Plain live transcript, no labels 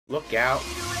Look out.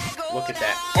 Look at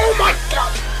that. Oh my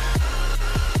god!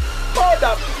 Hold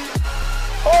up!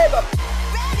 Hold up!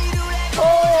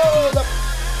 Hold up!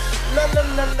 No, no,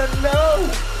 no, no,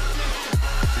 no!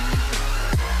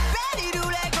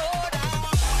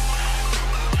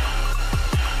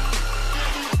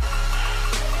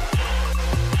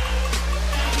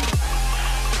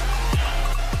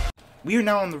 We are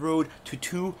now on the road to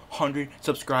 200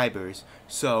 subscribers,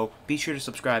 so be sure to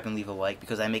subscribe and leave a like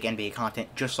because I make NBA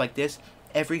content just like this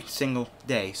every single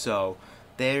day. So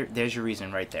there's your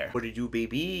reason right there. What do you do,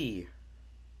 baby?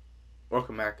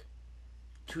 Welcome back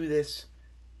to this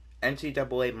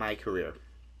NCAA My Career.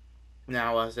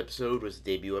 Now, last episode was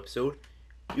the debut episode.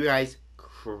 You guys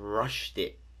crushed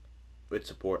it with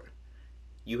support.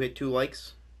 You hit 2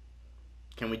 likes.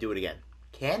 Can we do it again?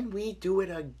 Can we do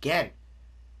it again?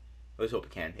 Let's hope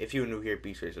we can. If you're new here,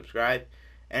 be sure to subscribe.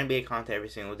 NBA content every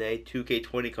single day.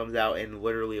 2K20 comes out in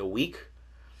literally a week.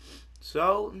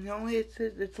 So, you know,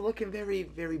 it's looking very,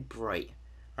 very bright.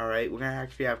 Alright, we're going to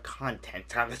actually have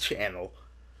content on the channel.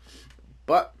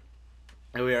 But,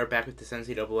 here we are back with this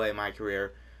NCAA My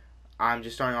Career. I'm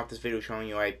just starting off this video showing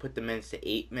you I put the minutes to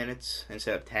 8 minutes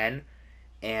instead of 10.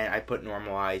 And I put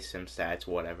normalized sim stats,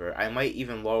 whatever. I might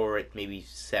even lower it, maybe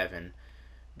 7.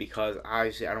 Because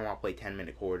obviously I don't want to play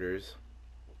 10-minute quarters.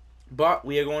 But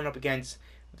we are going up against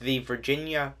the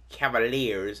Virginia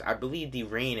Cavaliers. I believe the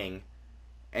reigning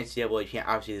NCAA champions.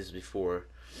 Obviously this is before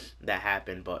that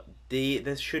happened. But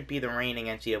this should be the reigning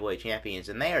NCAA champions.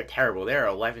 And they are terrible. They are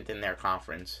 11th in their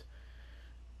conference.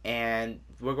 And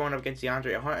we're going up against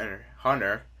DeAndre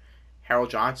Hunter. Harold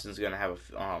Johnson's going to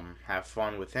have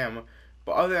fun with him.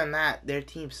 But other than that, their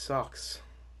team sucks.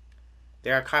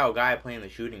 They got Kyle Guy playing the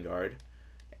shooting guard.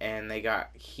 And they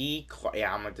got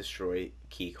yeah, I'm going to destroy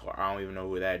Key Clark. I don't even know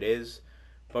who that is.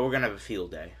 But we're going to have a field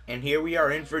day. And here we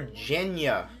are in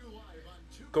Virginia.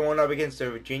 Going up against the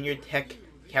Virginia Tech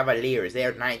Cavaliers. They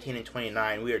are 19 and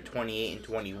 29. We are 28 and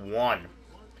 21.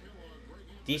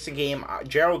 Decent game.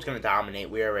 Gerald's going to dominate.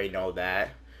 We already know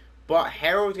that. But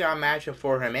Harold's got a matchup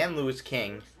for him and Lewis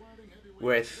King.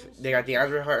 They got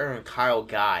DeAndre Hunter and Kyle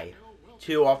Guy.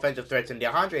 2 offensive threats. And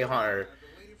DeAndre Hunter,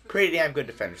 pretty damn good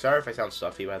defender. Sorry if I sound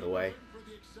stuffy, by the way.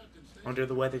 Under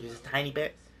the weather just a tiny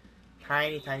bit.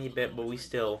 Tiny bit, but we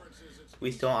still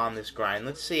on this grind.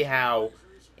 Let's see how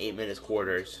 8 minutes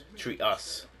quarters treat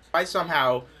us. If I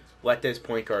somehow let this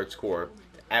point guard score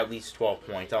at least 12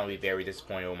 points, I'll be very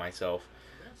disappointed with myself.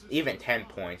 Even 10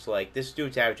 points. Like, this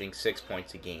dude's averaging 6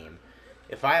 points a game.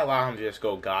 If I allow him to just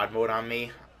go God mode on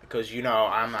me, because you know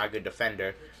I'm not a good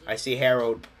defender, I see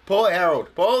Harold. Pull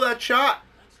that shot!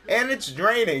 And it's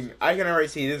draining. I can already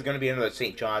see this is going to be another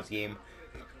St. John's game.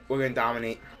 We're going to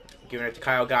dominate. Giving it to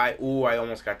Kyle Guy. Ooh, I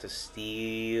almost got to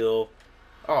steal.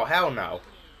 Oh, hell no.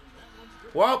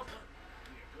 Well,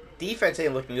 defense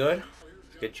ain't looking good.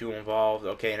 Get you involved.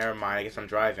 Okay, never mind. I guess I'm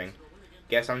driving.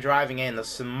 In the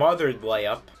smothered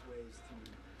layup.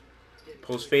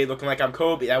 Post fade looking like I'm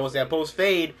Kobe. That was that post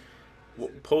fade.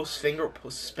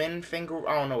 Spin finger.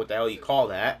 I don't know what the hell you call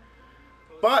that.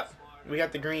 But we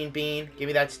got the green bean. Give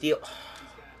me that steal.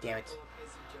 Damn it.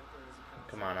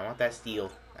 Come on, I want that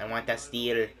steal.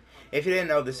 If you didn't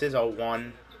know, this is a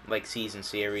season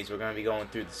series. We're going to be going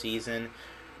through the season.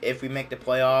 If we make the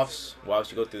playoffs, we'll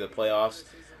obviously go through the playoffs.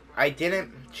 I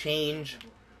didn't change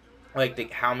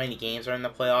how many games are in the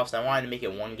playoffs. I wanted to make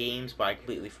it 1 game, but I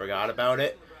completely forgot about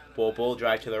it. Bull,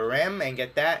 drive to the rim and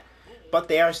get that. But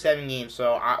they are 7 games,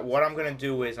 so what I'm going to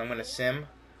do is I'm going to sim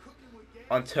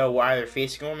until we're either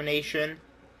facing elimination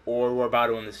or we're about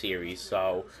to win the series.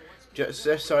 So just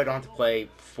so I don't have to play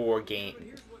 4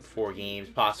 games,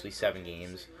 possibly 7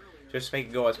 games. Just make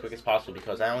it go as quick as possible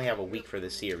because I only have a week for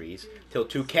this series. Till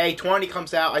 2K20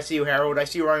 comes out. I see you, Harold. I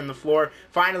see you running the floor.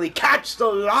 Finally catch the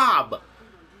lob.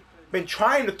 Been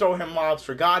trying to throw him lobs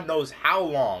for God knows how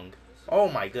long. Oh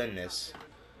my goodness.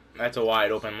 That's a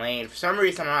wide open lane. For some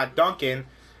reason I'm not dunking.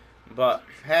 But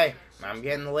hey, I'm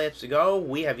getting the layups to go.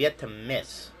 We have yet to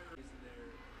miss.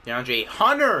 DeAndre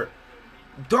Hunter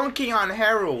dunking on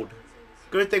Harold.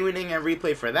 Good thing we didn't get a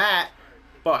replay for that.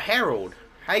 But Harold,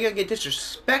 how you gonna get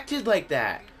disrespected like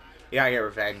that? You gotta get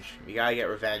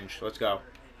revenge. Let's go.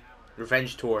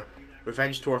 Revenge tour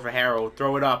for Harold.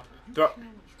 Throw it up.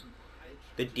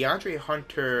 Did DeAndre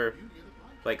Hunter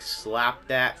slap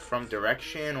that from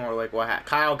direction or what happened?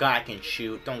 Kyle Guy can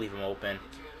shoot. Don't leave him open.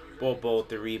 Bull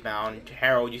the rebound.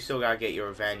 Harold, you still gotta get your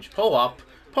revenge. Pull up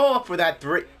for that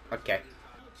 3. Okay.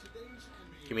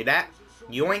 Give me that.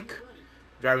 Yoink.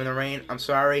 Driving the rain. I'm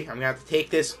sorry. I'm gonna have to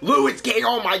take this. Lewis King.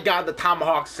 Oh my God, the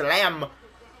tomahawk slam.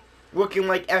 Looking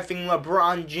like effing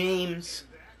LeBron James.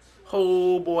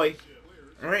 Oh boy.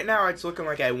 Right now, it's looking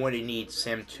like I wouldn't need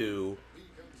Sim to,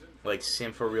 like,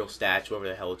 Sim for Real Stats, whatever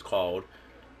the hell it's called.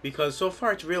 Because so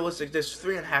far it's realistic. There's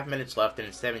 3.5 minutes left and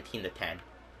it's 17-10.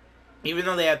 Even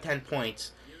though they have 10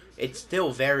 points, it's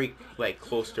still very, like,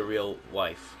 close to real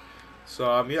life.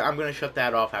 So I'm going to shut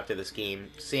that off after this game,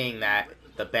 seeing that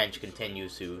the bench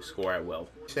continues to score at will.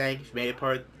 Saying, if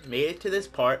you made it to this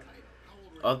part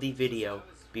of the video,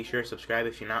 be sure to subscribe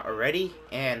if you're not already,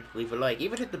 and leave a like.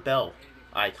 Even hit the bell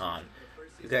icon.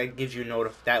 That gives you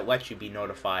that lets you be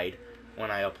notified when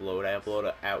I upload. I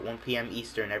upload at 1 p.m.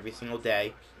 Eastern every single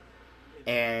day.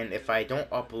 And if I don't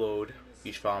upload,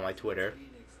 you should follow my Twitter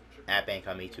at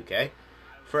BankOnMe2K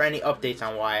for any updates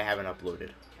on why I haven't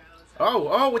uploaded.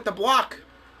 Oh, with the block.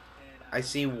 I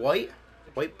see white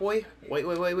boy.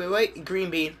 Wait.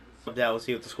 Green bean. Let's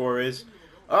see what the score is.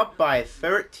 Up by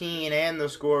 13, and the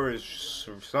score is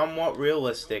somewhat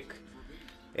realistic.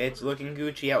 It's looking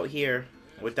Gucci out here.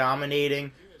 We're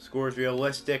dominating. Score is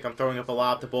realistic. I'm throwing up a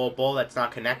lob to ball that's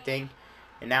not connecting.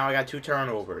 And now I got 2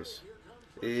 turnovers.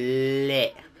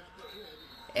 Lit.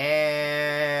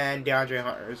 And DeAndre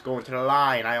Hunter is going to the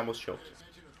line. I almost choked.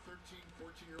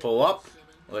 Pull up.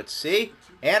 Let's see.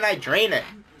 And I drain it.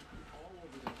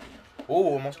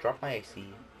 Oh, almost dropped my AC.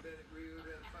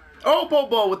 Oh,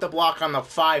 Bobo with the block on the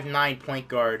 5'9" point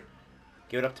guard.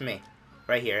 Give it up to me.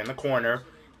 Right here in the corner.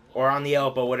 Or on the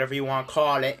elbow, whatever you want to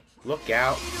call it. Look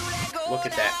out. Look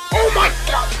at that. Oh my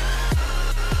god!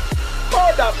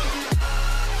 Hold up!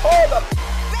 Hold up!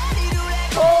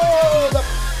 Hold up!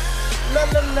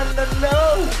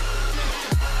 No!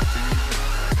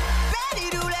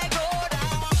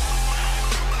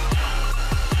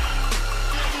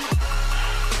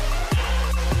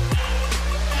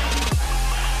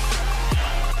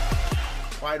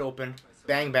 Wide open.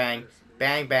 Bang, bang.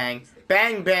 Bang, bang.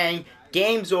 Bang, bang.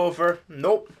 Game's over.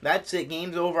 Nope. That's it.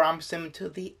 Game's over. I'm simming to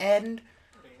the end.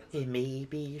 It may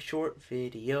be a short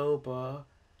video, but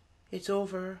it's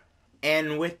over.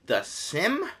 And with the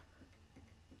sim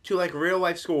to like real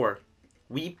life score,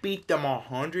 we beat them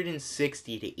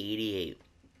 160-88.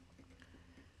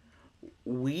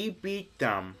 We beat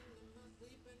them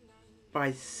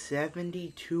by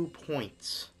 72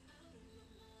 points.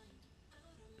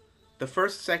 The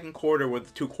first and second quarter were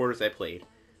the 2 quarters I played.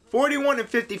 41 and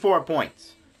 54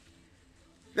 points.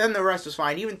 Then the rest was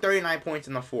fine. Even 39 points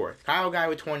in the fourth. Kyle Guy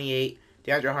with 28.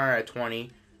 DeAndre Hunter at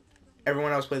 20.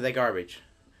 Everyone else played like garbage.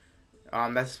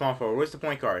 That's a small forward. Where's the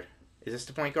point guard? Is this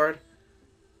the point guard?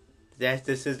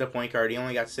 This is the point guard. He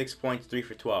only got 6 points, 3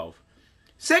 for 12.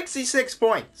 66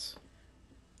 points.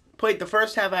 Played the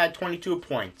first half, I had 22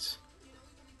 points.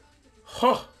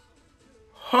 Huh.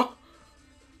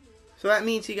 So that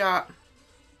means he got...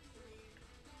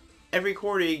 Every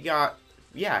quarter he got...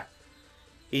 Yeah.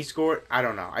 He scored... I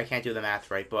don't know. I can't do the math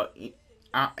right, but...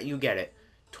 you get it.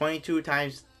 22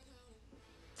 times...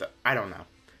 I don't know.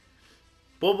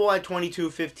 Bobo had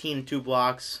 22, 15, 2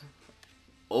 blocks.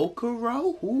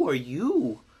 Okoro? Who are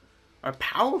you? Our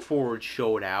power forward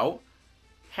showed out.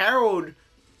 Harold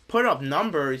put up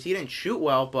numbers. He didn't shoot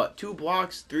well, but 2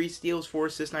 blocks, 3 steals, 4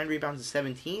 assists, 9 rebounds, and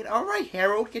 17. Alright,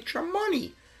 Harold, get your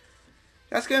money.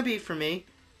 That's going to be it for me.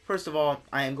 First of all,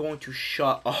 I am going to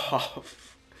shut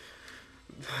off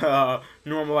the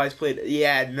normalized play.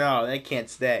 Yeah, no, that can't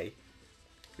stay.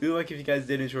 Leave a like if you guys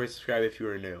did enjoy, subscribe if you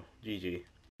were new. GG.